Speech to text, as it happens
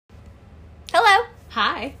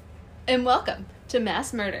Hi, and welcome to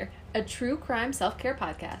Mass Murder, a true crime self-care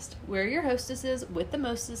podcast. We're your hostesses with the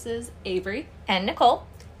mostesses, Avery and Nicole,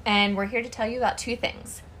 and we're here to tell you about two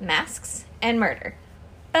things, masks and murder,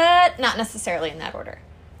 but not necessarily in that order.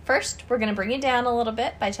 First, we're going to bring you down a little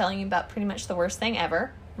bit by telling you about pretty much the worst thing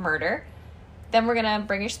ever, murder. Then we're going to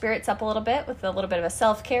bring your spirits up a little bit with a little bit of a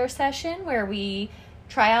self-care session where we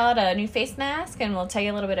try out a new face mask and we'll tell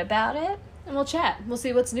you a little bit about it. and we'll chat. We'll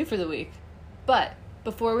see what's new for the week. But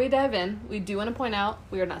before we dive in, we do want to point out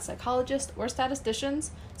we are not psychologists or statisticians,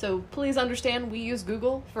 so please understand we use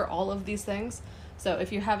Google for all of these things. So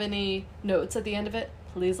if you have any notes at the end of it,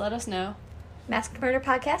 please let us know.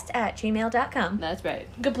 maskedmurderpodcast@gmail.com. That's right.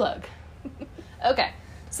 Good plug. Okay,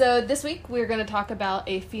 so this week we're going to talk about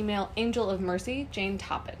a female angel of mercy, Jane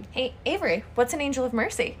Toppin. Hey, Avery, what's an angel of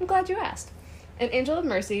mercy? I'm glad you asked. An angel of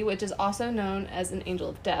mercy, which is also known as an angel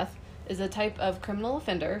of death, is a type of criminal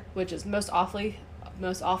offender, which is most often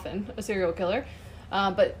a serial killer,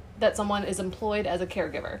 but that someone is employed as a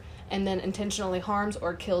caregiver and then intentionally harms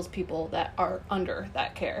or kills people that are under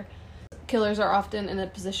that care. Killers are often in a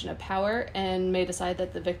position of power and may decide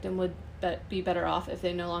that the victim would be better off if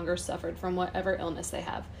they no longer suffered from whatever illness they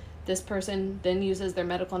have. This person then uses their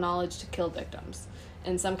medical knowledge to kill victims.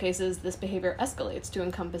 In some cases, this behavior escalates to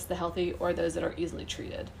encompass the healthy or those that are easily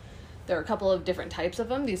treated. There are a couple of different types of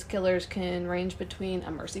them. These killers can range between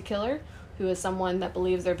a mercy killer, who is someone that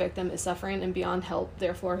believes their victim is suffering and beyond help,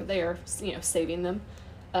 therefore they are, saving them.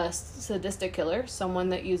 A sadistic killer, someone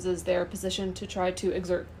that uses their position to try to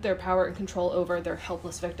exert their power and control over their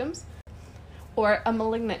helpless victims. Or a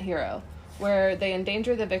malignant hero, where they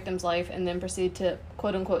endanger the victim's life and then proceed to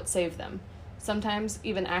quote-unquote save them. Sometimes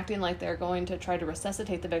even acting like they're going to try to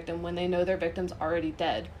resuscitate the victim when they know their victim's already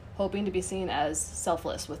dead, hoping to be seen as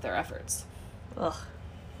selfless with their efforts. Ugh,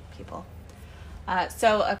 people.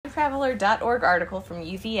 So a Traveler.org article from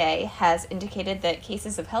UVA has indicated that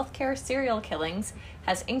cases of healthcare serial killings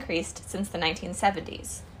has increased since the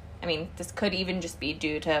 1970s. I mean, this could even just be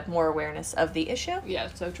due to more awareness of the issue. Yeah,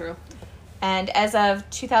 so true. And as of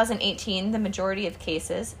 2018, the majority of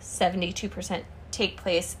cases, 72%, take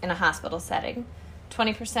place in a hospital setting,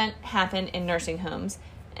 20% happen in nursing homes,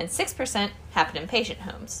 and 6% happen in patient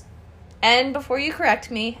homes. And before you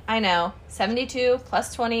correct me, I know, 72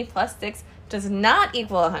 plus 20 plus 6 does not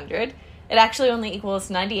equal 100. It actually only equals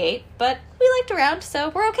 98, but we like to round, so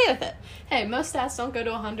we're okay with it. Hey, most stats don't go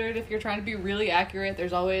to 100 if you're trying to be really accurate.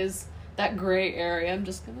 There's always that gray area, I'm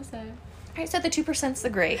just gonna say. All right, so the 2%'s the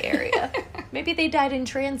gray area. Maybe they died in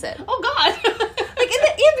transit. Oh, God! Like in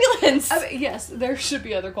the ambulance! I mean, yes, there should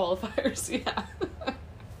be other qualifiers,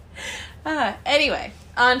 yeah. Anyway,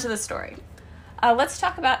 on to the story. Let's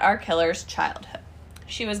talk about our killer's childhood.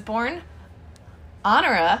 She was born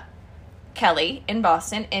Honora Kelly in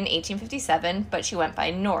Boston in 1857, but she went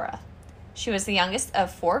by Nora. She was the youngest of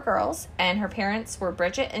 4 girls, and her parents were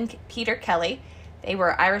Bridget and Peter Kelly. They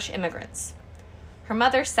were Irish immigrants. Her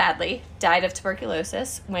mother, sadly, died of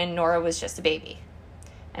tuberculosis when Nora was just a baby.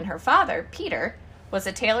 And her father, Peter, was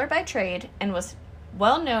a tailor by trade and was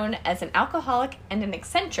well known as an alcoholic and an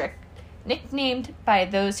eccentric, nicknamed by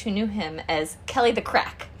those who knew him as Kelly the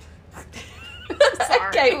Crack. Sorry.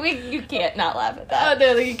 Okay, you can't not laugh at that.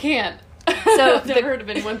 No, you can't. So I've never heard of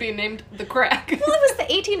anyone being named the Crack. Well, it was the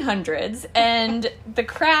 1800s, and the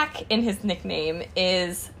crack in his nickname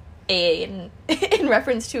is in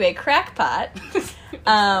reference to a crackpot.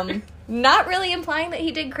 Not really implying that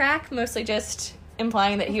he did crack, mostly just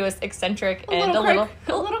implying that he was eccentric and a little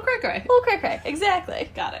cray-cray. Little cray-cray,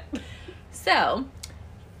 exactly. Got it. So,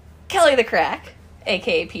 Kelly the Crack,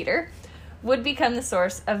 a.k.a. Peter, would become the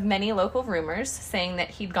source of many local rumors saying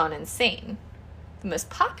that he'd gone insane. The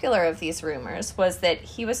most popular of these rumors was that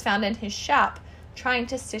he was found in his shop trying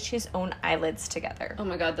to stitch his own eyelids together. Oh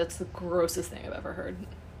my God, that's the grossest thing I've ever heard.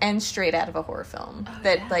 And straight out of a horror film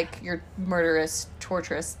like, your murderous,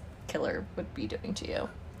 torturous killer would be doing to you.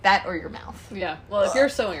 That or your mouth. Yeah. Well, if you're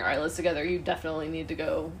sewing your eyelids together, you definitely need to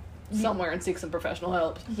go somewhere and seek some professional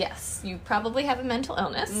help. Yes. You probably have a mental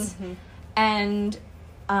illness. Mm-hmm. And,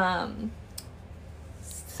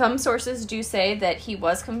 some sources do say that he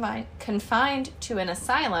was confined to an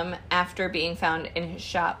asylum after being found in his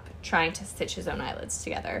shop trying to stitch his own eyelids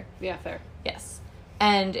together. Yeah, fair. Yes.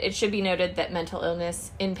 And it should be noted that mental illness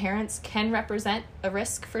in parents can represent a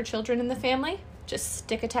risk for children in the family. Just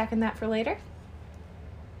stick a tack in that for later.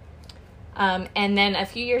 And then a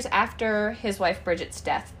few years after his wife Bridget's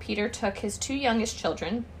death, Peter took his 2 youngest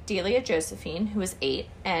children, Delia Josephine, who was 8,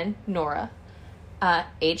 and Nora,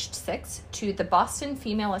 aged 6, to the Boston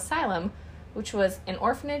Female Asylum, which was an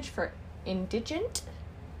orphanage for indigent,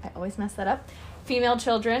 I always mess that up, female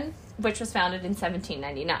children which was founded in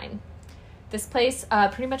 1799. This place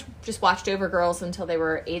pretty much just watched over girls until they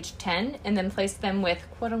were age 10 and then placed them with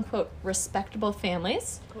quote-unquote respectable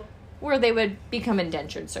families where they would become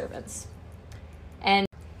indentured servants. And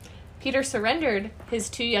Peter surrendered his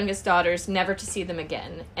 2 youngest daughters never to see them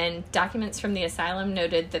again, and documents from the asylum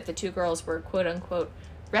noted that the 2 girls were quote-unquote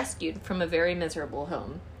rescued from a very miserable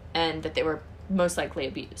home and that they were most likely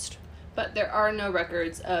abused. But there are no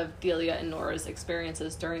records of Delia and Nora's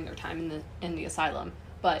experiences during their time in the asylum.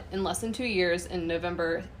 But in less than 2 years, in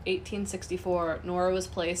November 1864, Nora was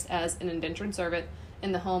placed as an indentured servant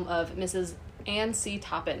in the home of Mrs. Anne C.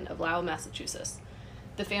 Toppin of Lowell, Massachusetts.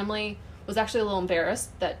 The family was actually a little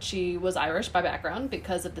embarrassed that she was Irish by background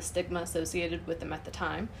because of the stigma associated with them at the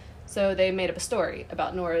time. So they made up a story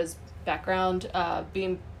about Nora's background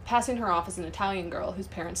passing her off as an Italian girl whose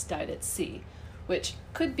parents died at sea, which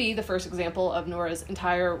could be the first example of Nora's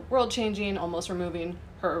entire world changing, almost removing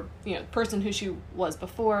her, person who she was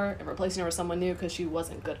before and replacing her with someone new because she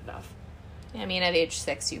wasn't good enough. I mean, at age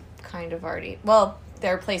 6, you kind of already... Well,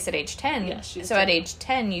 they're placed at age 10. Yeah, so at age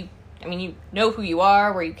 10, you know who you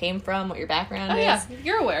are, where you came from, what your background is. Yeah,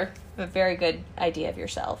 you're aware. A very good idea of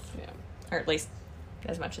yourself. Yeah. Or at least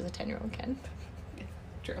as much as a 10-year-old can. Yeah,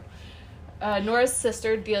 true. Nora's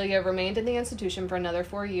sister, Delia, remained in the institution for another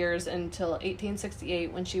 4 years until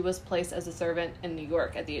 1868 when she was placed as a servant in New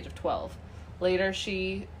York at the age of 12. Later,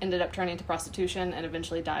 she ended up turning to prostitution and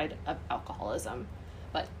eventually died of alcoholism.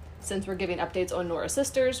 But since we're giving updates on Nora's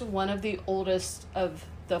sisters, one of the oldest of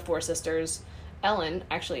the 4 sisters, Ellen,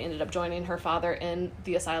 actually ended up joining her father in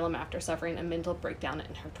the asylum after suffering a mental breakdown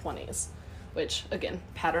in her 20s. Which, again,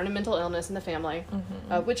 pattern of mental illness in the family,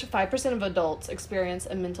 which 5% of adults experience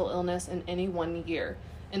a mental illness in any 1 year.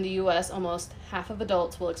 In the U.S., almost half of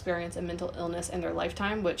adults will experience a mental illness in their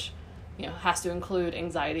lifetime, which, has to include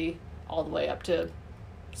anxiety all the way up to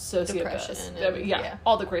sociopaths. Depression.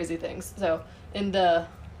 All the crazy things. So, in the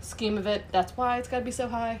scheme of it, that's why it's got to be so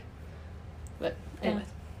high. But, anyway.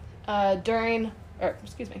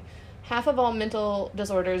 Half of all mental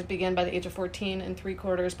disorders begin by the age of 14 and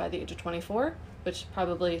 3/4 by the age of 24, which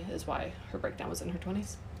probably is why her breakdown was in her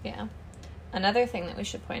 20s. Yeah. Another thing that we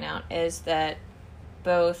should point out is that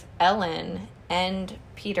both Ellen and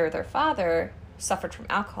Peter, their father, suffered from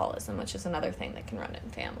alcoholism, which is another thing that can run in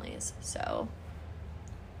families. So,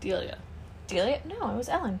 Delia? No, it was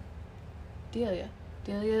Ellen. Delia,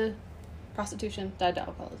 prostitution, died to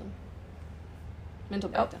alcoholism. Mental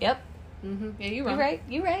breakdown. Yep. Mm-hmm. Yeah, you're wrong.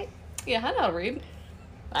 You right. Yeah, I know how to read.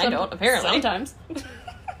 I don't, apparently. Sometimes.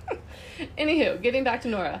 Anywho, getting back to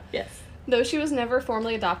Nora. Yes. Though she was never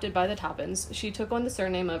formally adopted by the Toppins, she took on the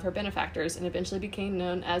surname of her benefactors and eventually became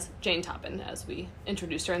known as Jane Toppin, as we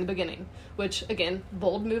introduced her in the beginning. Which, again,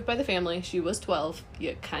 bold move by the family. She was 12.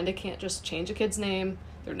 You kind of can't just change a kid's name.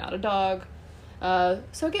 They're not a dog.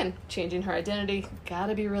 So again, changing her identity,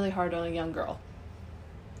 gotta be really hard on a young girl.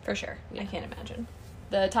 For sure. Yeah. I can't imagine.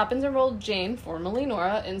 The Toppins enrolled Jane, formerly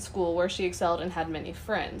Nora, in school where she excelled and had many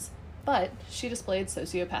friends. But she displayed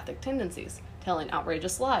sociopathic tendencies, telling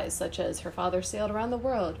outrageous lies, such as her father sailed around the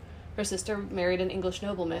world, her sister married an English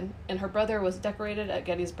nobleman, and her brother was decorated at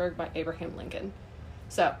Gettysburg by Abraham Lincoln.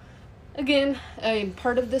 So, again,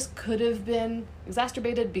 part of this could have been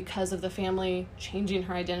exacerbated because of the family changing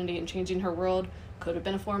her identity and changing her world. Could have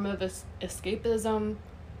been a form of escapism,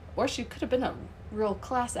 or she could have been a real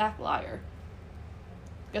class act liar.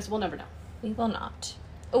 Guess we'll never know. We will not.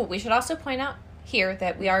 Oh, we should also point out here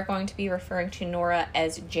that we are going to be referring to Nora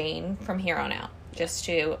as Jane from here on out, just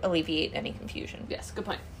to alleviate any confusion. Yes, good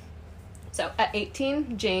point. So, at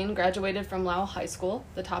 18, Jane graduated from Lowell High School.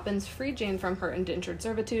 The Toppins freed Jane from her indentured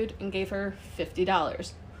servitude and gave her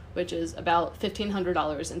 $50, which is about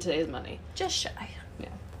 $1,500 in today's money. Just shy. Yeah.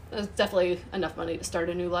 That's definitely enough money to start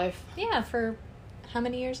a new life. Yeah, for how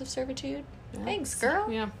many years of servitude? Yeah. Thanks, girl.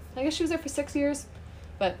 Yeah. I guess she was there for 6 years.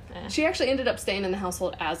 But she actually ended up staying in the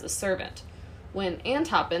household as a servant. When Anne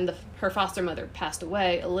Toppin, her foster mother, passed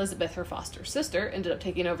away, Elizabeth, her foster sister, ended up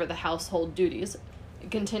taking over the household duties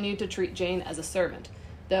and continued to treat Jane as a servant,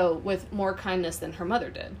 though with more kindness than her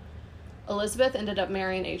mother did. Elizabeth ended up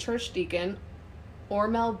marrying a church deacon,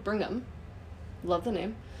 Ormel Brigham, love the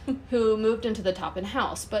name, who moved into the Toppin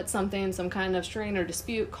house, but some kind of strain or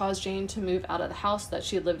dispute caused Jane to move out of the house that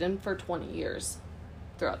she had lived in for 20 years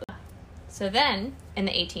throughout the... So then, in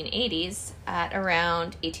the 1880s, at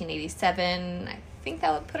around 1887, I think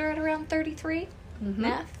that would put her at around 33,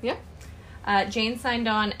 math. Yeah. Jane signed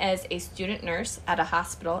on as a student nurse at a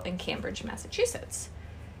hospital in Cambridge, Massachusetts.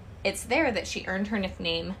 It's there that she earned her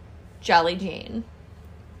nickname, Jolly Jane,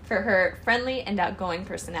 for her friendly and outgoing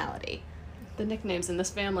personality. The nicknames in this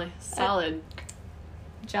family, solid.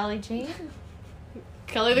 Jolly Jane?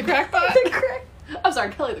 Kelly the Crackpot? I'm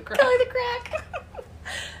sorry, Kelly the Crack. Kelly the Crack.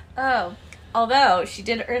 Oh. Although she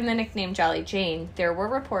did earn the nickname Jolly Jane, there were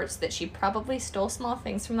reports that she probably stole small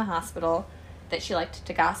things from the hospital, that she liked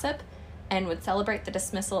to gossip, and would celebrate the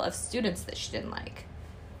dismissal of students that she didn't like.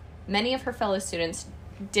 Many of her fellow students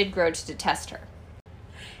did grow to detest her.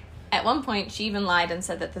 At one point, she even lied and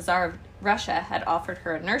said that the Tsar of Russia had offered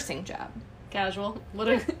her a nursing job. Casual. What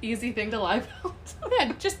an easy thing to lie about. Yeah,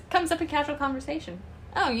 it just comes up in casual conversation.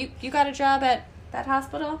 Oh, you got a job at that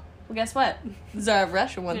hospital? Well, guess what? The Tsar of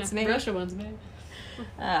Russia wants me. Russia wants me.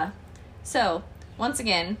 So, once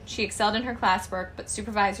again, she excelled in her classwork, but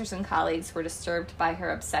supervisors and colleagues were disturbed by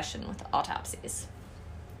her obsession with autopsies.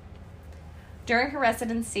 During her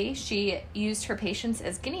residency, she used her patients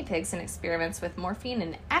as guinea pigs in experiments with morphine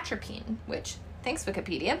and atropine, which, thanks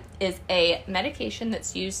Wikipedia, is a medication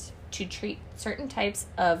that's used to treat certain types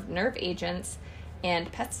of nerve agents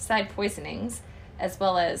and pesticide poisonings, as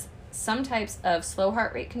well as some types of slow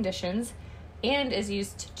heart rate conditions, and is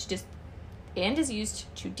used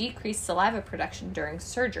to decrease saliva production during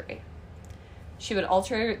surgery. She would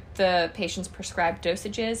alter the patient's prescribed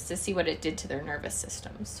dosages to see what it did to their nervous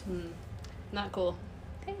systems. Not cool.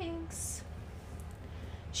 Thanks.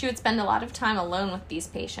 She would spend a lot of time alone with these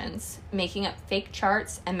patients, making up fake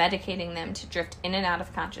charts and medicating them to drift in and out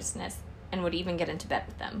of consciousness, and would even get into bed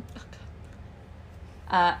with them.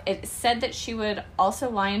 It said that she would also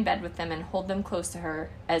lie in bed with them and hold them close to her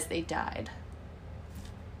as they died.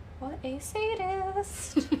 What a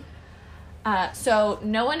sadist. So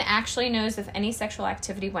no one actually knows if any sexual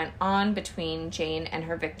activity went on between Jane and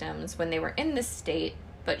her victims when they were in this state,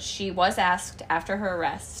 but she was asked after her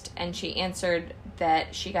arrest, and she answered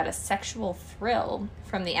that she got a sexual thrill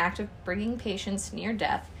from the act of bringing patients near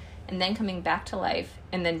death and then coming back to life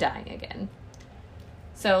and then dying again.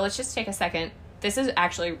 So let's just take a second. This is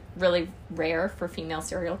actually really rare for female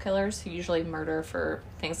serial killers who usually murder for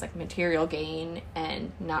things like material gain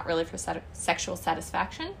and not really for sexual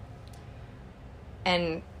satisfaction.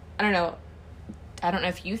 And I don't know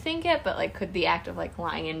if you think it, but like, could the act of like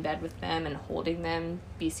lying in bed with them and holding them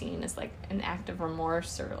be seen as like an act of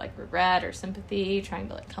remorse or like regret or sympathy, trying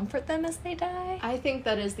to like comfort them as they die? I think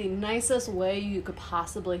that is the nicest way you could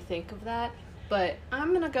possibly think of that. But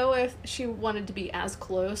I'm gonna go with she wanted to be as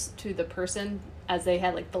close to the person as they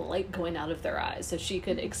had like the light going out of their eyes, so she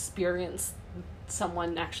could experience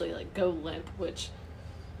someone actually like go limp, which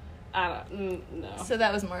I don't know. So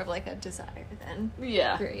that was more of like a desire then.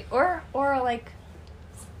 Yeah. Great. Or like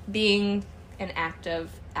being an act of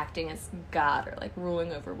acting as God or like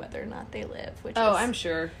ruling over whether or not they live. Which I'm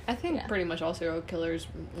sure. I think pretty much all serial killers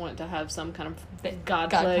want to have some kind of God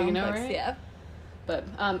play, complex, you know, right? Yeah. But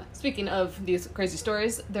speaking of these crazy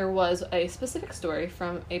stories, there was a specific story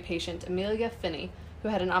from a patient, Amelia Finney, who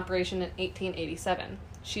had an operation in 1887.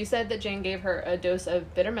 She said that Jane gave her a dose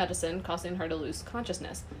of bitter medicine, causing her to lose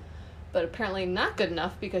consciousness. But apparently not good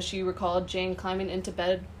enough, because she recalled Jane climbing into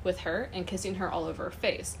bed with her and kissing her all over her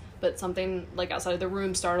face. But something like outside of the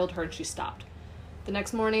room startled her and she stopped. The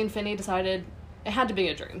next morning, Finney decided it had to be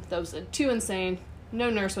a dream. That was too insane. No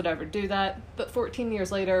nurse would ever do that. But 14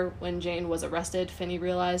 years later, when Jane was arrested, Finney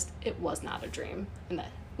realized it was not a dream, and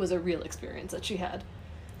that was a real experience that she had.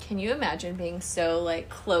 Can you imagine being so like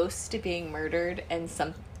close to being murdered and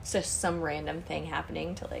some random thing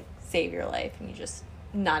happening to like save your life, and you just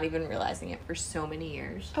not even realizing it for so many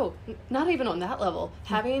years? Oh, not even on that level.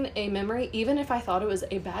 Having a memory, even if I thought it was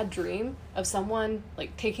a bad dream, of someone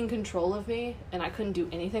like taking control of me and I couldn't do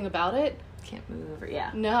anything about it. Can't move, or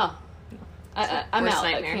yeah. No. I'm Worst out.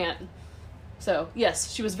 nightmare. I can't. So,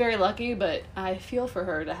 yes, she was very lucky, but I feel for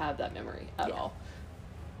her to have that memory at all.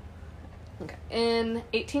 Okay. In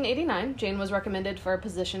 1889, Jane was recommended for a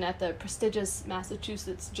position at the prestigious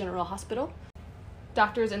Massachusetts General Hospital.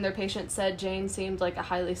 Doctors and their patients said Jane seemed like a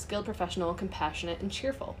highly skilled professional, compassionate, and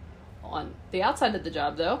cheerful. On the outside of the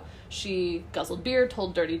job, though, she guzzled beer,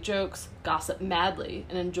 told dirty jokes, gossiped madly,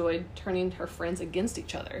 and enjoyed turning her friends against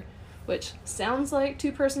each other, which sounds like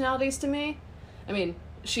two personalities to me. I mean,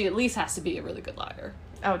 she at least has to be a really good liar.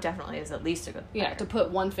 Oh, definitely is at least a good liar. Yeah, to put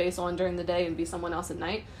one face on during the day and be someone else at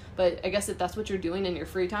night. But I guess if that's what you're doing in your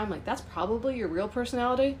free time, like, that's probably your real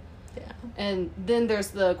personality. Yeah. And then there's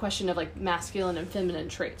the question of, like, masculine and feminine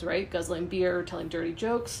traits, right? Guzzling beer, telling dirty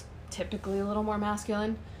jokes, typically a little more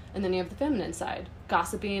masculine. And then you have the feminine side,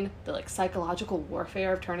 gossiping, the, like, psychological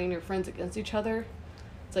warfare of turning your friends against each other.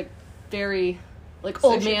 It's, like, very, like,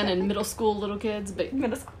 old man and middle school little kids. But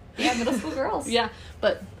middle school girls. Yeah,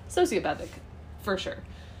 but sociopathic, for sure.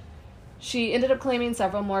 She ended up claiming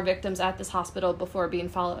several more victims at this hospital before being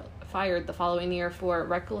fired the following year for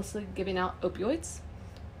recklessly giving out opioids.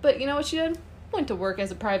 But you know what she did? Went to work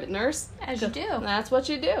as a private nurse. As you do. That's what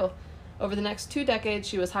you do. Over the next 2 decades,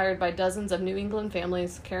 she was hired by dozens of New England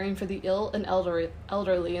families, caring for the ill and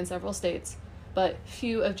elderly in several states. But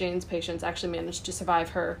few of Jane's patients actually managed to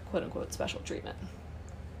survive her quote-unquote special treatment.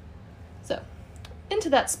 So, into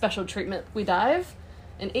that special treatment we dive.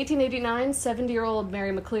 In 1889, 70-year-old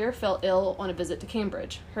Mary McClear fell ill on a visit to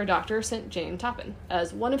Cambridge. Her doctor sent Jane Toppin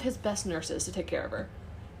as one of his best nurses to take care of her.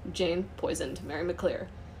 Jane poisoned Mary McClear.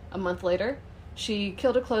 A month later, she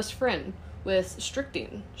killed a close friend with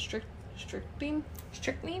strychnine. Strychnine?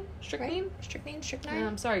 Strychnine?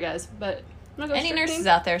 I'm sorry, guys, but I'm gonna go Any strychnine. nurses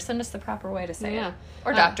out there, send us the proper way to say Yeah. it.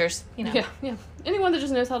 Or doctors, you know. Yeah. Anyone that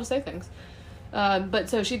just knows how to say things. But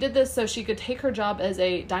so she did this so she could take her job as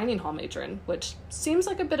a dining hall matron, which seems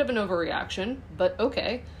like a bit of an overreaction, but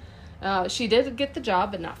okay. She did get the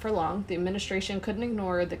job, but not for long. The administration couldn't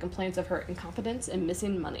ignore the complaints of her incompetence and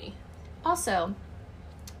missing money. Also,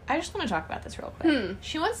 I just want to talk about this real quick.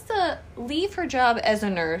 She wants to leave her job as a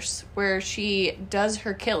nurse, where she does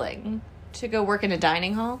her killing, to go work in a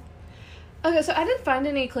dining hall. Okay, so I didn't find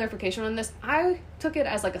any clarification on this. I took it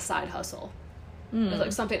as like a side hustle. It was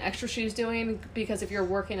like something extra she's doing, because if you're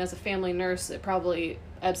working as a family nurse, it probably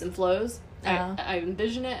ebbs and flows. I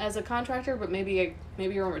envision it as a contractor, but maybe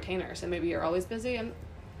you're on retainer, so maybe you're always busy. I'm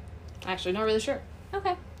actually not really sure.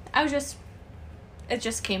 Okay. It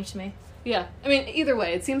just came to me. Yeah, I mean, either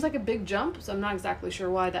way, it seems like a big jump, so I'm not exactly sure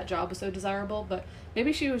why that job was so desirable, but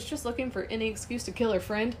maybe she was just looking for any excuse to kill her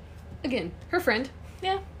friend. Again, her friend.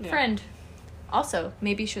 Yeah, friend. Also,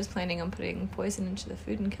 maybe she was planning on putting poison into the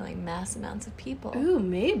food and killing mass amounts of people. Ooh,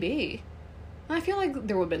 maybe. I feel like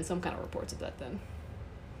there would have been some kind of reports of that then.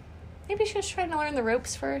 Maybe she was trying to learn the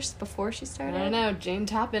ropes first before she started. I don't know. Jane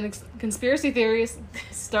Toppin, conspiracy theories.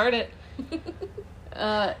 Start it.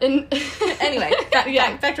 Anyway,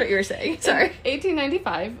 back to what you were saying. Sorry. In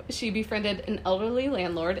 1895, she befriended an elderly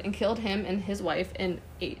landlord and killed him and his wife in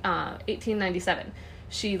 1897.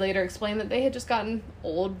 She later explained that they had just gotten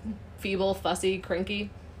old, feeble, fussy, cranky.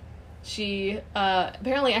 She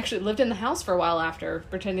apparently actually lived in the house for a while after,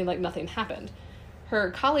 pretending like nothing happened.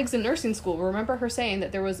 Her colleagues in nursing school remember her saying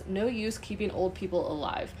that there was no use keeping old people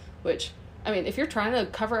alive, which, I mean, if you're trying to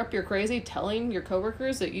cover up your crazy, telling your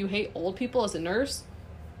coworkers that you hate old people as a nurse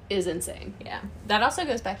is insane. Yeah. That also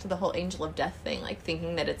goes back to the whole angel of death thing, like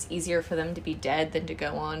thinking that it's easier for them to be dead than to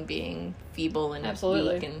go on being feeble and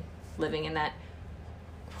weak and living in that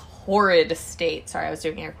horrid state. Sorry, I was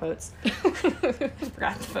doing air quotes. I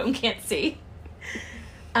forgot the phone can't see.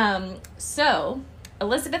 So,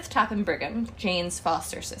 Elizabeth Toppin Brigham, Jane's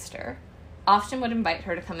foster sister, often would invite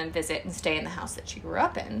her to come and visit and stay in the house that she grew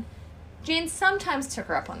up in. Jane sometimes took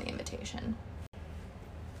her up on the invitation.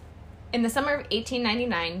 In the summer of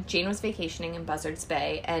 1899, Jane was vacationing in Buzzards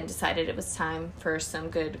Bay and decided it was time for some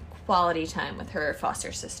good quality time with her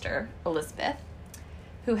foster sister, Elizabeth,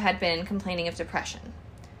 who had been complaining of depression.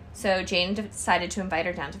 So Jane decided to invite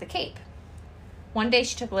her down to the Cape. One day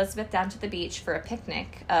she took Elizabeth down to the beach for a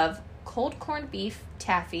picnic of cold corned beef,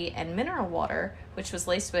 taffy, and mineral water, which was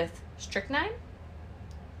laced with strychnine.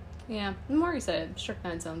 Yeah, the more you say it,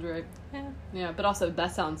 strychnine sounds right. Yeah. Yeah, but also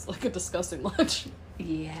that sounds like a disgusting lunch.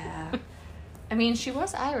 Yeah. I mean, she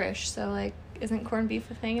was Irish, so, like, isn't corned beef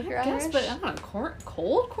a thing if you're Irish? But I don't know,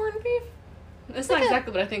 cold corned beef? That's not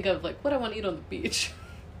exactly what I think of, like, what I want to eat on the beach.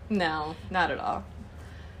 No, not at all.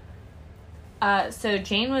 So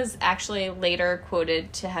Jane was actually later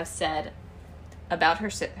quoted to have said about her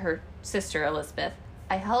sister, Elizabeth,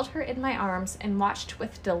 "I held her in my arms and watched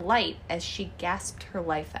with delight as she gasped her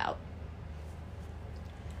life out."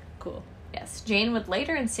 Cool. Yes, Jane would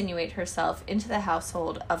later insinuate herself into the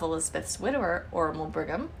household of Elizabeth's widower, Ormond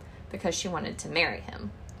Brigham, because she wanted to marry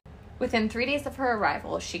him. Within 3 days of her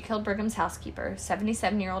arrival, she killed Brigham's housekeeper,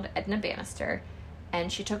 77-year-old Edna Bannister, and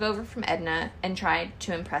she took over from Edna and tried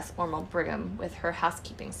to impress Ormond Brigham with her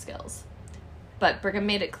housekeeping skills. But Brigham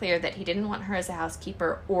made it clear that he didn't want her as a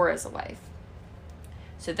housekeeper or as a wife.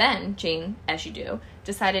 So then, Jane, as you do,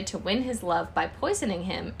 decided to win his love by poisoning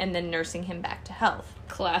him and then nursing him back to health.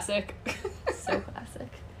 Classic. So classic.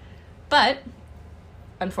 But,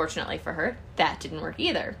 unfortunately for her, that didn't work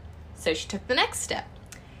either. So she took the next step.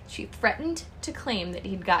 She threatened to claim that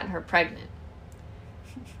he'd gotten her pregnant.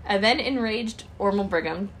 And then enraged Ormond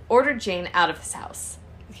Brigham ordered Jane out of his house.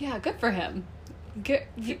 Yeah, good for him. Get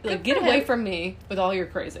away from me with all your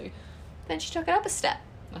crazy. Then she took it up a step.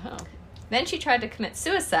 Uh-huh. Then she tried to commit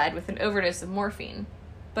suicide with an overdose of morphine,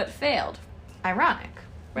 but failed. Ironic,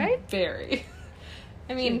 right? Very.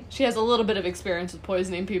 I mean, she has a little bit of experience with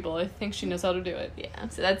poisoning people. I think she knows how to do it. Yeah,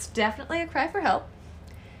 so that's definitely a cry for help.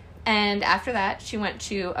 And after that, she went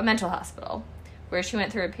to a mental hospital, where she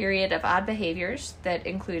went through a period of odd behaviors that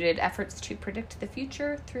included efforts to predict the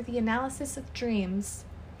future through the analysis of dreams.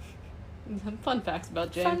 Fun facts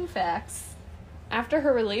about Jane. Fun facts. After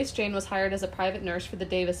her release, Jane was hired as a private nurse for the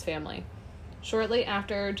Davis family. Shortly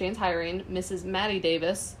after Jane's hiring, Mrs. Mattie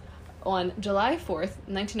Davis, on July 4th,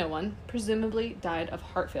 1901, presumably died of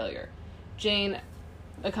heart failure. Jane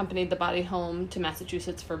accompanied the body home to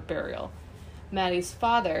Massachusetts for burial. Mattie's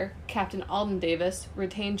father, Captain Alden Davis,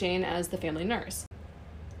 retained Jane as the family nurse.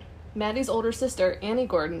 Mattie's older sister, Annie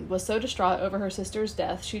Gordon, was so distraught over her sister's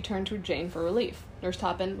death she turned to Jane for relief. Nurse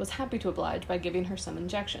Toppin was happy to oblige by giving her some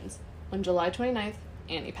injections. On July 29th,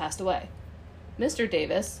 Annie passed away. Mr.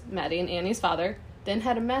 Davis, Mattie and Annie's father, then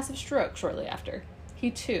had a massive stroke shortly after.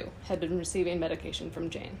 He, too, had been receiving medication from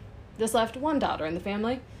Jane. This left one daughter in the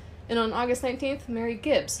family, and on August 19th, Mary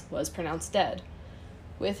Gibbs was pronounced dead.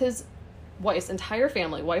 With his wife's entire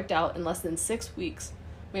family wiped out in less than 6 weeks,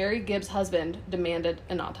 Mary Gibbs' husband demanded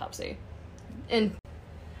an autopsy. And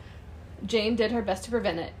Jane did her best to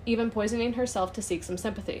prevent it, even poisoning herself to seek some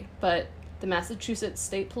sympathy, but the Massachusetts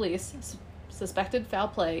State Police suspected foul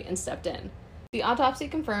play and stepped in. The autopsy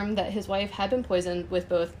confirmed that his wife had been poisoned with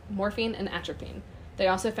both morphine and atropine. They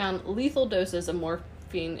also found lethal doses of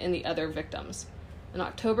morphine in the other victims. On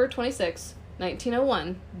October 26,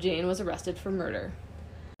 1901, Jane was arrested for murder.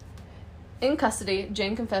 In custody,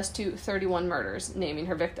 Jane confessed to 31 murders, naming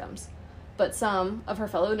her victims. But some of her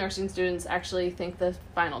fellow nursing students actually think the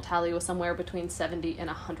final tally was somewhere between 70 and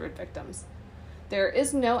 100 victims. There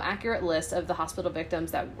is no accurate list of the hospital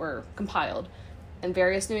victims that were compiled, and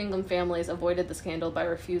various New England families avoided the scandal by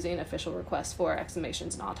refusing official requests for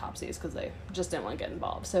exhumations and autopsies because they just didn't want to get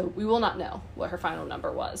involved. So we will not know what her final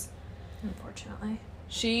number was. Unfortunately.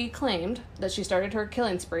 She claimed that she started her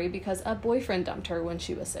killing spree because a boyfriend dumped her when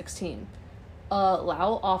she was 16. A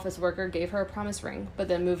Lowell office worker gave her a promise ring, but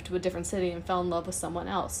then moved to a different city and fell in love with someone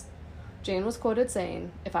else. Jane was quoted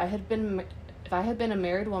saying, if I had been a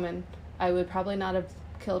married woman, I would probably not have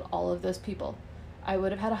killed all of those people. I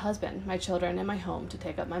would have had a husband, my children, and my home to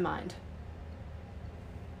take up my mind.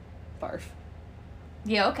 Barf.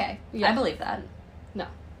 Yeah, okay. Yeah. I believe that. No.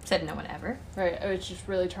 Said no one ever. Right, I was just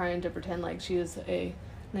really trying to pretend like she was a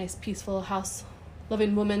nice, peaceful,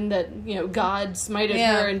 house-loving woman that, God smited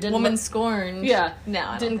her and didn't... woman scorned. Yeah. No, I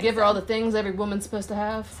don't didn't think give her so. all the things every woman's supposed to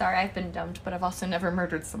have. Sorry, I've been dumped, but I've also never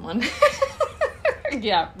murdered someone.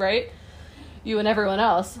 Yeah, right? You and everyone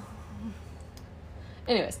else.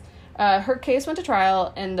 Anyways, her case went to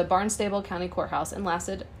trial in the Barnstable County Courthouse and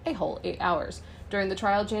lasted a whole 8 hours. During the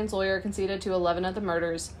trial, Jane's lawyer conceded to 11 of the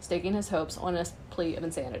murders, staking his hopes on a plea of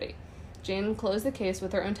insanity. Jane closed the case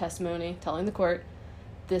with her own testimony, telling the court,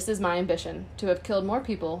 "This is my ambition, to have killed more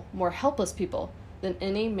people, more helpless people, than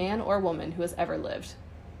any man or woman who has ever lived."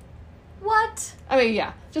 What? I mean,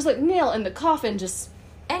 yeah, just like nail in the coffin, just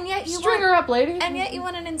And yet you string her up, lady. And yet you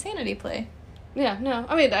want an insanity plea. Yeah, no,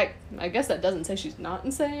 I mean, I guess that doesn't say she's not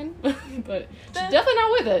insane, but she's definitely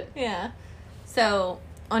not with it. Yeah. So,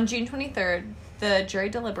 on June 23rd, the jury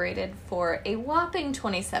deliberated for a whopping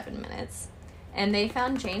 27 minutes, and they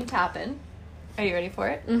found Jane Toppin, are you ready for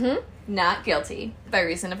it? Mm-hmm. Not guilty by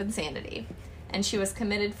reason of insanity, and she was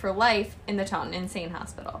committed for life in the Taunton Insane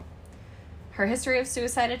Hospital. Her history of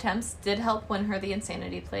suicide attempts did help win her the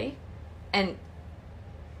insanity plea, and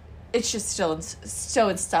it's just still so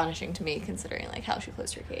astonishing to me considering like how she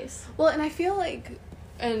closed her case. Well, and I feel like,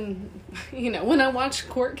 and when I watch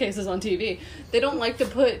court cases on TV, they don't like to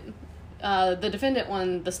put the defendant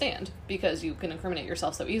on the stand because you can incriminate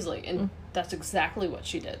yourself so easily, and that's exactly what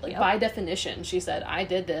she did. Like, by definition, she said, "I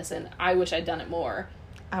did this, and I wish I'd done it more.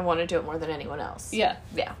 I want to do it more than anyone else." Yeah,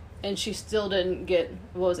 yeah. And she still didn't get,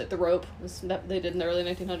 what was it, the rope that they did in the early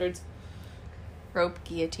 1900s. Rope,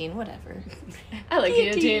 guillotine, whatever. I like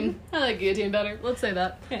guillotine. I like guillotine better. Let's say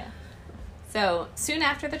that. Yeah. So, soon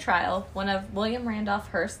after the trial, one of William Randolph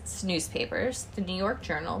Hearst's newspapers, the New York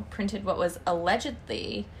Journal, printed what was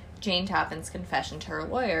allegedly Jane Toppin's confession to her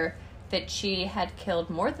lawyer that she had killed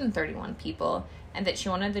more than 31 people and that she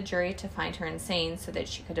wanted the jury to find her insane so that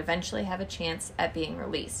she could eventually have a chance at being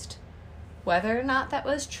released. Whether or not that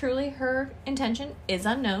was truly her intention is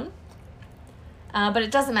unknown. But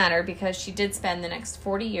it doesn't matter because she did spend the next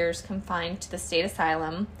 40 years confined to the state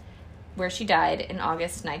asylum where she died in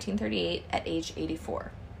August 1938 at age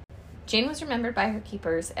 84. Jane was remembered by her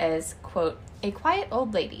keepers as, quote, a quiet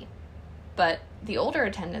old lady, but the older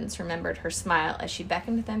attendants remembered her smile as she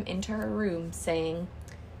beckoned them into her room, saying,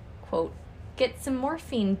 quote, get some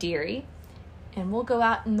morphine, dearie, and we'll go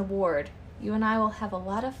out in the ward. You and I will have a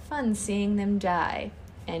lot of fun seeing them die,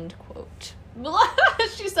 end quote.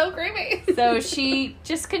 She's so creepy. So she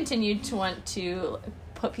just continued to want to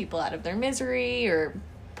put people out of their misery or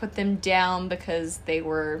put them down because they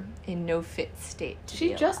were in no fit state to be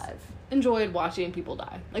alive. just enjoyed watching people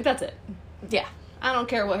die. Like, that's it. Yeah. I don't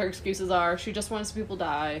care what her excuses are. She just wants people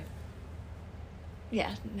die.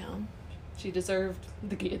 Yeah, no. She deserved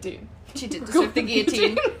the guillotine. She did deserve the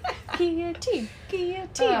guillotine. Guillotine.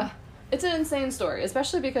 Guillotine. It's an insane story,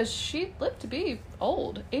 especially because she lived to be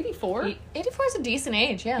old. 84? 84 is a decent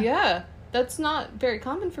age, yeah. Yeah. That's not very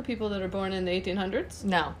common for people that are born in the 1800s.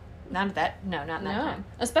 No. Not in that time.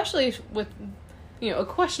 Especially with, a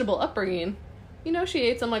questionable upbringing. She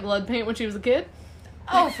ate some, lead paint when she was a kid.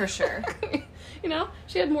 Oh, for sure.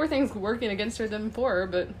 She had more things working against her than for her,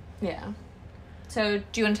 but... Yeah. So,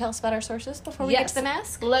 do you want to tell us about our sources before we get to the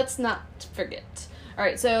mask? Let's not forget. All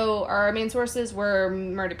right, so our main sources were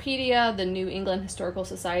Murderpedia, the New England Historical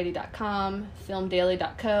Society.com,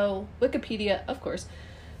 filmdaily.co, Wikipedia, of course,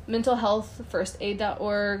 mental health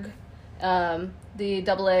firstaid.org, the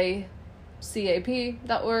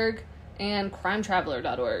AACAP.org, and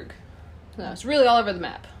crimetraveler.org. So it's really all over the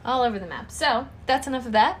map. All over the map. So, that's enough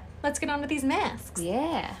of that. Let's get on with these masks.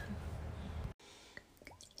 Yeah.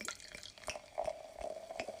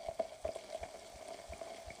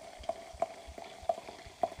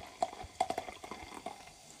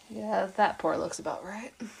 Yeah, that pour looks about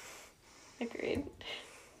right. Agreed.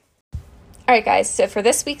 Alright guys, so for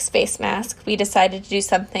this week's face mask, we decided to do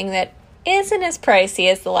something that isn't as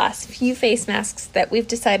pricey as the last few face masks that we've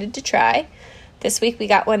decided to try. This week we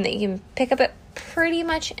got one that you can pick up at pretty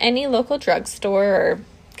much any local drugstore or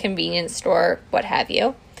convenience store, what have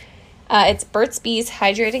you. It's Burt's Bees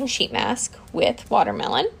Hydrating Sheet Mask with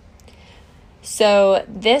watermelon. So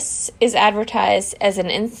this is advertised as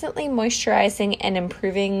an instantly moisturizing and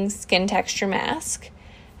improving skin texture mask.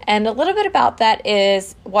 And a little bit about that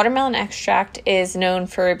is watermelon extract is known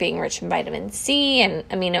for being rich in vitamin C and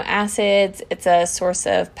amino acids. It's a source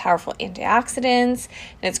of powerful antioxidants,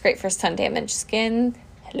 and it's great for sun-damaged skin.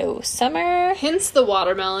 Hello, summer. Hence the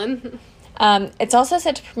watermelon. It's also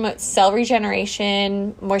said to promote cell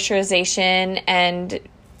regeneration, moisturization, and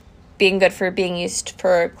being good for being used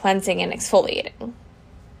for cleansing and exfoliating.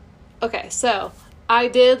 Okay, so I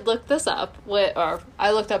did look this up,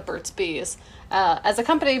 I looked up Burt's Bees as a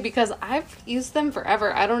company because I've used them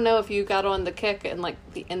forever. I don't know if you got on the kick in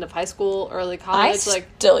the end of high school, early college. I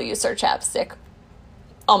still use their chapstick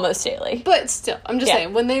almost daily. But still, I'm just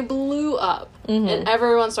saying, when they blew up and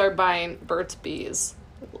everyone started buying Burt's Bees,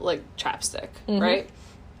 chapstick, right?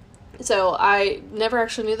 So I never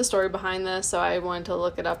actually knew the story behind this, so I wanted to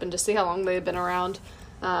look it up and just see how long they had been around.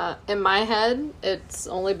 In my head, it's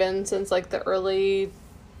only been since the early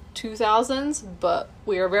 2000s, but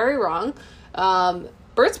we are very wrong.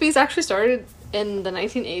 Burt's Bees actually started in the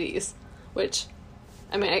 1980s, which,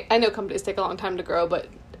 I know companies take a long time to grow, but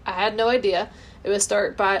I had no idea. It was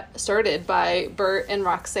started by Bert and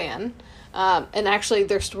Roxanne, and actually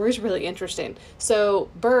their story is really interesting. So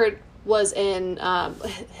Bert was in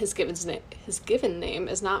his given name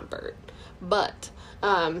is not Bert, but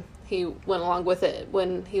he went along with it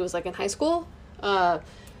when he was in high school.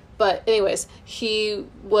 But anyways, he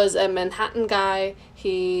was a Manhattan guy.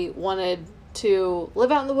 He wanted to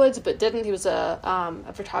live out in the woods, but didn't. He was a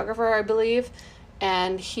photographer, I believe,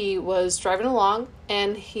 and he was driving along,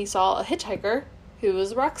 and he saw a hitchhiker who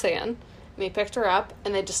was Roxanne, and he picked her up,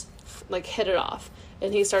 and they just hit it off.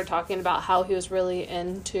 And he started talking about how he was really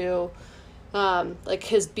into,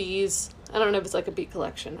 his bees. I don't know if it's a bee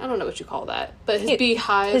collection. I don't know what you call that. But his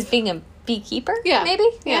beehive. His being a beekeeper, yeah, maybe?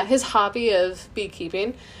 Yeah, his hobby of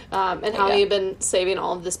beekeeping. And how he had been saving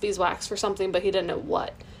all of this beeswax for something, but he didn't know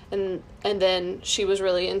what. And then she was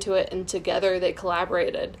really into it, and together they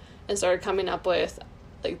collaborated and started coming up with,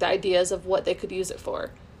 the ideas of what they could use it for.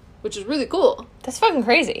 Which is really cool. That's fucking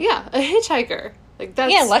crazy. Yeah, a hitchhiker.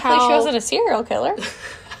 That's luckily she wasn't a serial killer.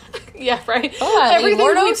 Yeah, right.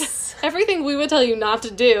 Everything we would tell you not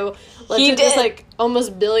to do, he did. This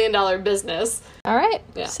almost $1 billion business. All right.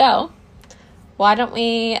 Yeah. So, why don't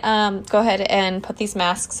we go ahead and put these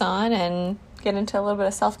masks on and get into a little bit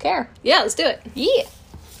of self-care? Yeah, let's do it. Yeah.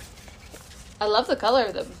 I love the color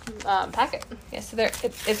of the packet. Yeah, so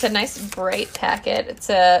it's a nice bright packet. It's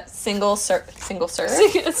a single serve. Single serve.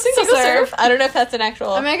 I don't know if that's an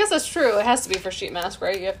actual. I guess that's true. It has to be for sheet mask,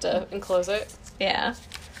 right? You have to enclose it. Yeah.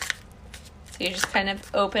 So you just kind of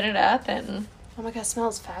open it up and. Oh my god, it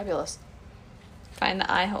smells fabulous. Find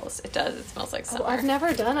the eye holes. It does. It smells like summer. Oh, I've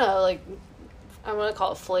never done I want to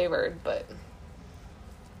call it flavored, but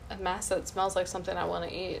a mask that smells like something I want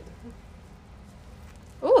to eat.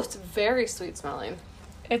 Ooh, it's very sweet smelling.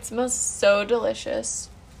 It smells so delicious.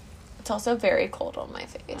 It's also very cold on my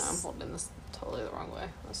face. Yeah, I'm holding this totally the wrong way.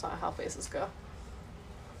 That's not how faces go.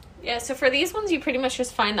 Yeah, so for these ones, you pretty much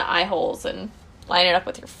just find the eye holes and line it up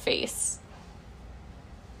with your face.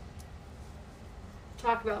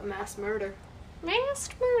 Talk about mass murder.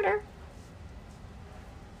 Masked murder.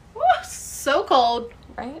 Oh, so cold.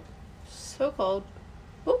 Right? So cold.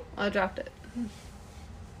 Oh, I dropped it.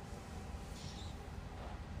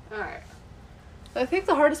 Alright. I think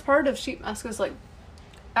the hardest part of sheet mask is, like,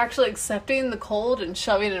 actually accepting the cold and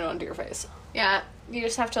shoving it onto your face. Yeah, you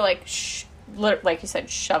just have to, like, like you said,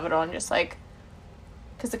 shove it on, just, like,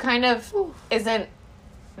 because it kind of isn't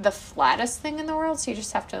the flattest thing in the world, so you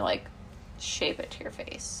just have to, like, shape it to your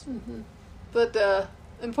face. Mm-hmm. But the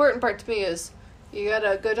important part to me is you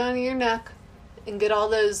gotta go down to your neck and get all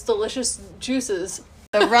those delicious juices.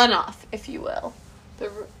 The runoff, if you will. The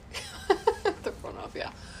runoff,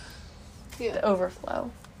 yeah. The overflow.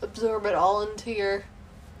 Absorb it all into your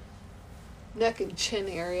neck and chin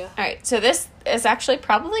area. Alright, so this is actually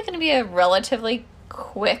probably going to be a relatively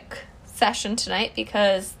quick session tonight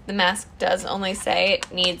because the mask does only say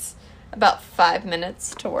it needs about 5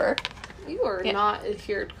 minutes to work. You are not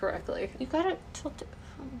adhered correctly. You got it tilted.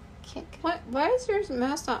 Can't get What? Why is your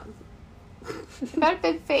mask not... You got a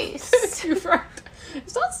big face. You're right.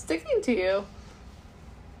 It's not sticking to you.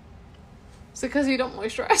 Is it because you don't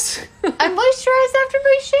moisturize? I moisturized after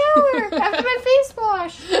my shower, after my face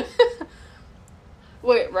wash.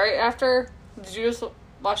 Wait, right after? Did you just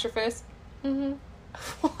wash your face? Mm-hmm.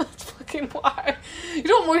 Well, that's fucking why. You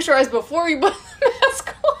don't moisturize before you put the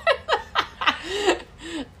mask on.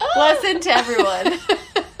 Lesson to everyone.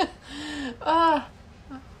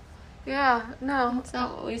 Yeah, no. That's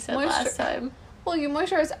not what we said last time. Well, you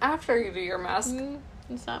moisturize after you do your mask.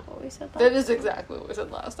 That's not what we said last That is exactly what we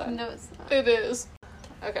said last time. No, it's not. It is.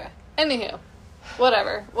 Okay. Anywho.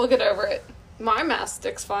 Whatever. We'll get over it. My mask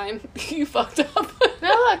sticks fine. You fucked up. No,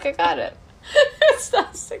 look, I got it. It's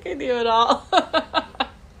not sticking to you at all.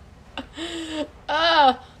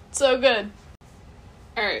 So good.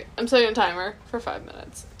 Alright, I'm setting a timer for 5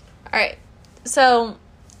 minutes. Alright, so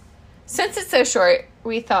since it's so short,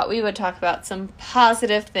 we thought we would talk about some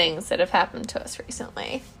positive things that have happened to us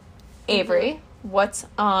recently. Avery, what's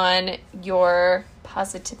on your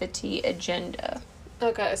positivity agenda?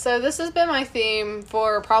 Okay, so this has been my theme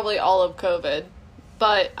for probably all of COVID,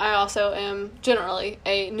 but I also am generally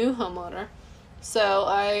a new homeowner. So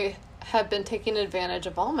I have been taking advantage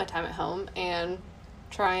of all my time at home and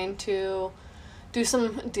trying to do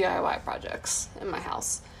some DIY projects in my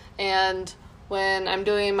house. And when I'm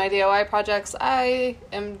doing my DIY projects, I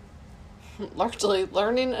am largely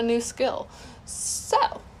learning a new skill.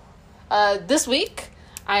 So, this week,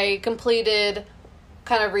 I completed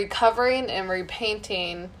kind of recovering and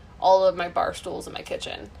repainting all of my bar stools in my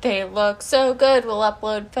kitchen. They look so good. We'll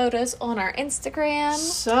upload photos on our Instagram.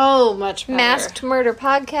 So much better. Masked Murder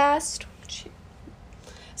Podcast.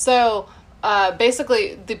 So,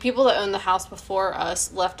 basically, the people that owned the house before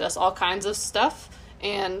us left us all kinds of stuff,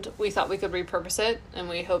 and we thought we could repurpose it, and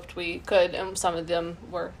we hoped we could, and some of them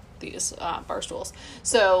were these bar stools.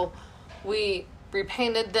 So, we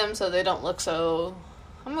repainted them so they don't look so,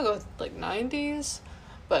 I'm gonna go with, like, 90s,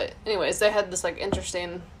 but anyways, they had this, like,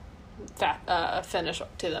 interesting finish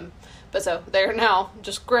to them. But so, they're now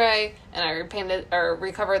just gray, and I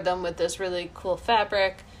recovered them with this really cool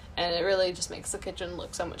fabric, and it really just makes the kitchen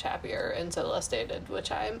look so much happier and so less dated,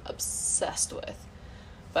 which I'm obsessed with.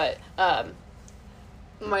 But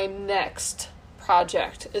my next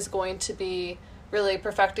project is going to be really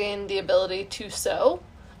perfecting the ability to sew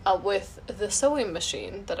with the sewing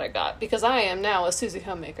machine that I got, because I am now a Susie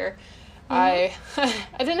homemaker. I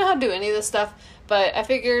didn't know how to do any of this stuff, but I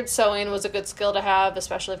figured sewing was a good skill to have,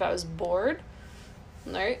 especially if I was bored.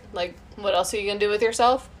 Right? Like, what else are you going to do with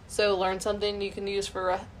yourself? So learn something you can use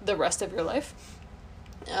for the rest of your life.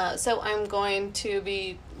 So I'm going to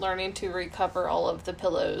be learning to recover all of the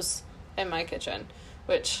pillows in my kitchen,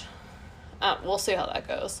 which we'll see how that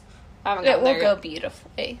goes. I haven't gotten there yet. It will go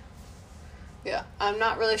beautifully. Yeah, I'm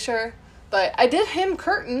not really sure, but I did hem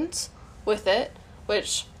curtains with it,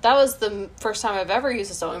 which that was the first time I've ever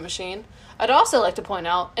used a sewing machine. I'd also like to point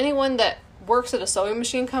out, anyone that works at a sewing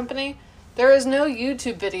machine company, there is no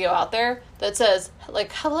YouTube video out there that says,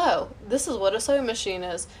 like, hello, this is what a sewing machine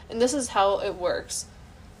is, and this is how it works.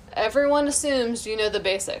 Everyone assumes you know the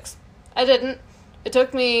basics. I didn't. It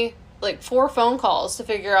took me, like, 4 phone calls to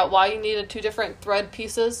figure out why you needed 2 different thread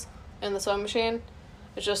pieces in the sewing machine.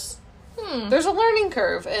 It's just, there's a learning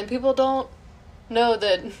curve, and people don't know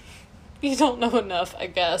that you don't know enough, I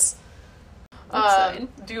guess.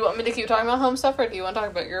 Do you want me to keep talking about home stuff, or do you want to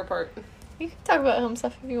talk about your part? You can talk about home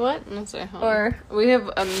stuff if you want. Let's say home. Or we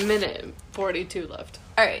have a minute 42 left.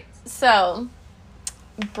 Alright, so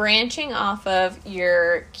branching off of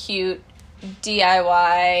your cute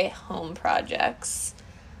DIY home projects,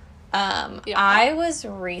 I was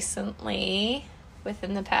recently,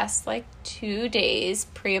 within the past 2 days,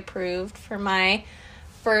 pre-approved for my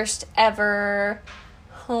first ever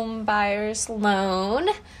home buyer's loan.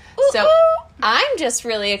 So I'm just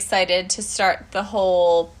really excited to start the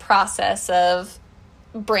whole process of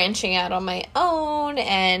branching out on my own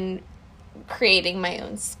and creating my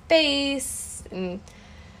own space and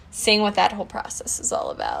seeing what that whole process is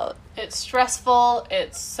all about. It's stressful.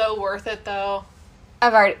 It's so worth it, though.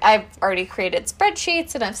 I've already created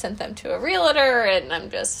spreadsheets and I've sent them to a realtor, and I'm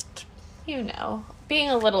just, being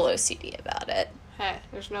a little OCD about it. Hey,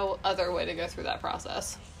 there's no other way to go through that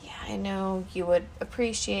process. Yeah, I know you would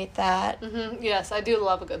appreciate that. Mm-hmm. Yes, I do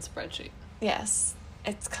love a good spreadsheet. Yes,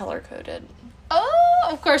 it's color-coded. Oh,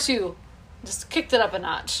 of course you just kicked it up a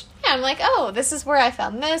notch. Yeah, I'm like, oh, this is where I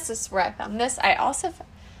found this. This is where I found this. I also,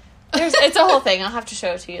 it's a whole thing. I'll have to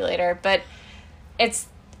show it to you later. But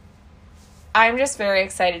I'm just very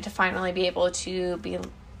excited to finally be able to be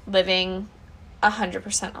living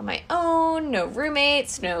 100% on my own. No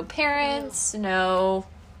roommates, no parents, no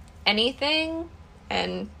anything.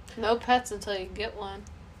 And no pets until you get one.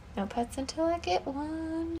 No pets until I get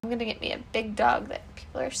one. I'm going to get me a big dog that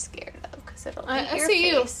people are scared of because it'll eat your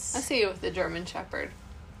face. I see you with the German Shepherd.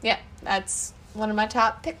 Yeah, that's one of my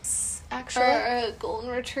top picks, actually. Or a golden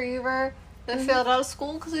retriever that failed out of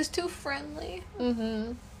school because he's too friendly.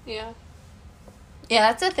 Mm-hmm. Yeah.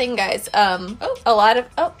 Yeah, that's the thing, guys. A lot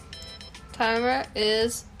of... Timer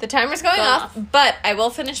is... The timer's going off, but I will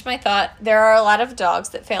finish my thought. There are a lot of dogs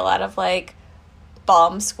that fail out of,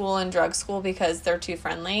 bomb school and drug school because they're too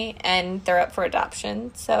friendly and they're up for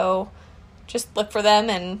adoption. So just look for them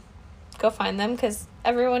and go find them because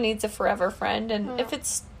everyone needs a forever friend. And if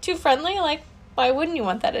it's too friendly, why wouldn't you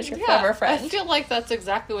want that as your forever friend? I feel like that's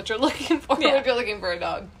exactly what you're looking for when you're looking for a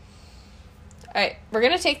dog. All right, we're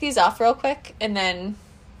going to take these off real quick and then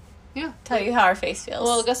tell you how our face feels.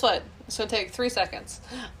 Well, guess what? It's going to take 3 seconds.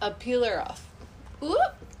 Peel her off.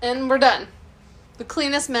 Whoop, and we're done. The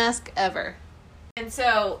cleanest mask ever. And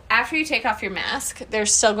so, after you take off your mask,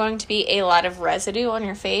 there's still going to be a lot of residue on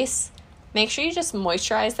your face. Make sure you just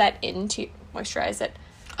moisturize it.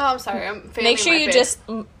 Oh, I'm sorry. I'm failing Make sure my you face. just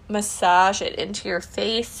massage it into your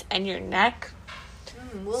face and your neck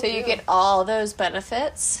so you get all those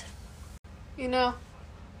benefits. I'm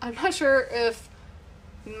not sure if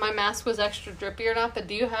my mask was extra drippy or not, but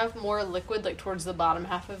do you have more liquid towards the bottom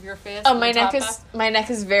half of your face? Oh, my neck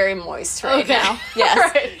is very moist right now.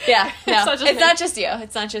 Yes. Right. Yeah. No. It's not just you.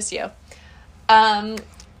 It's not just you.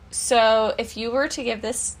 So if you were to give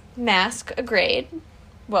this mask a grade,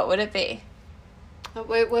 what would it be?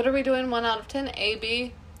 Wait, what are we doing? 1 out of 10? A,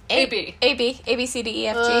 B? A, B, C, D, E,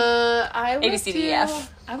 F, G. I would A, B, C, D, E,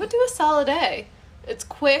 F. I would do a solid A. It's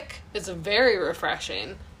quick. It's very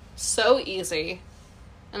refreshing. So easy.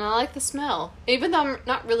 And I like the smell. Even though I'm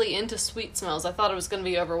not really into sweet smells, I thought it was going to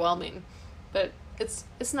be overwhelming. But it's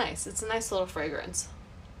nice. It's a nice little fragrance.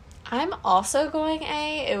 I'm also going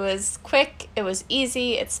A. It was quick. It was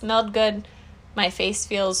easy. It smelled good. My face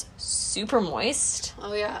feels super moist.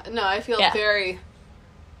 Oh, yeah. No, I feel very...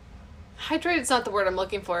 Hydrated's not the word I'm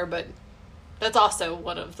looking for, but that's also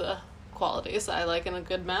one of the qualities I like in a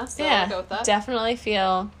good mask. So I'll go with that. Definitely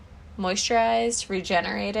feel moisturized,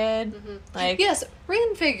 regenerated. Mm-hmm. Yes,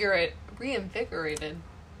 reinvigorated.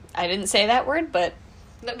 I didn't say that word, but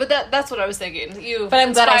that's what I was thinking.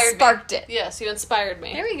 I'm glad I sparked it. Yes, you inspired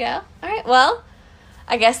me. There we go. All right. Well,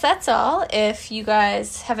 I guess that's all. If you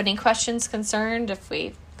guys have any questions, if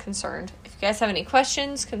you guys have any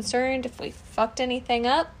questions, if we fucked anything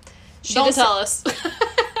up, don't tell us.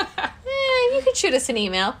 You can shoot us an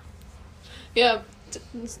email. Yeah,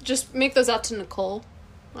 just make those out to Nicole.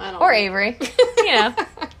 Or Avery.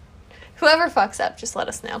 Whoever fucks up, just let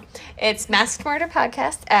us know. It's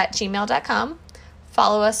maskedmurderpodcast@gmail.com.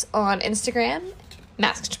 Follow us on Instagram,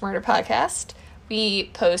 Masked Murder Podcast. We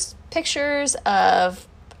post pictures of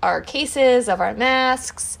our cases, of our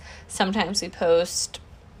masks. Sometimes we post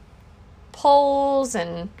polls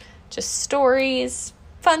and just stories,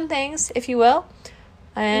 fun things, if you will.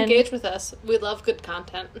 And engage with us. We love good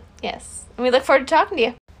content. Yes. And we look forward to talking to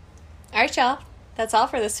you. All right, y'all. That's all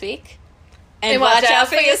for this week. And watch out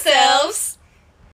for yourselves.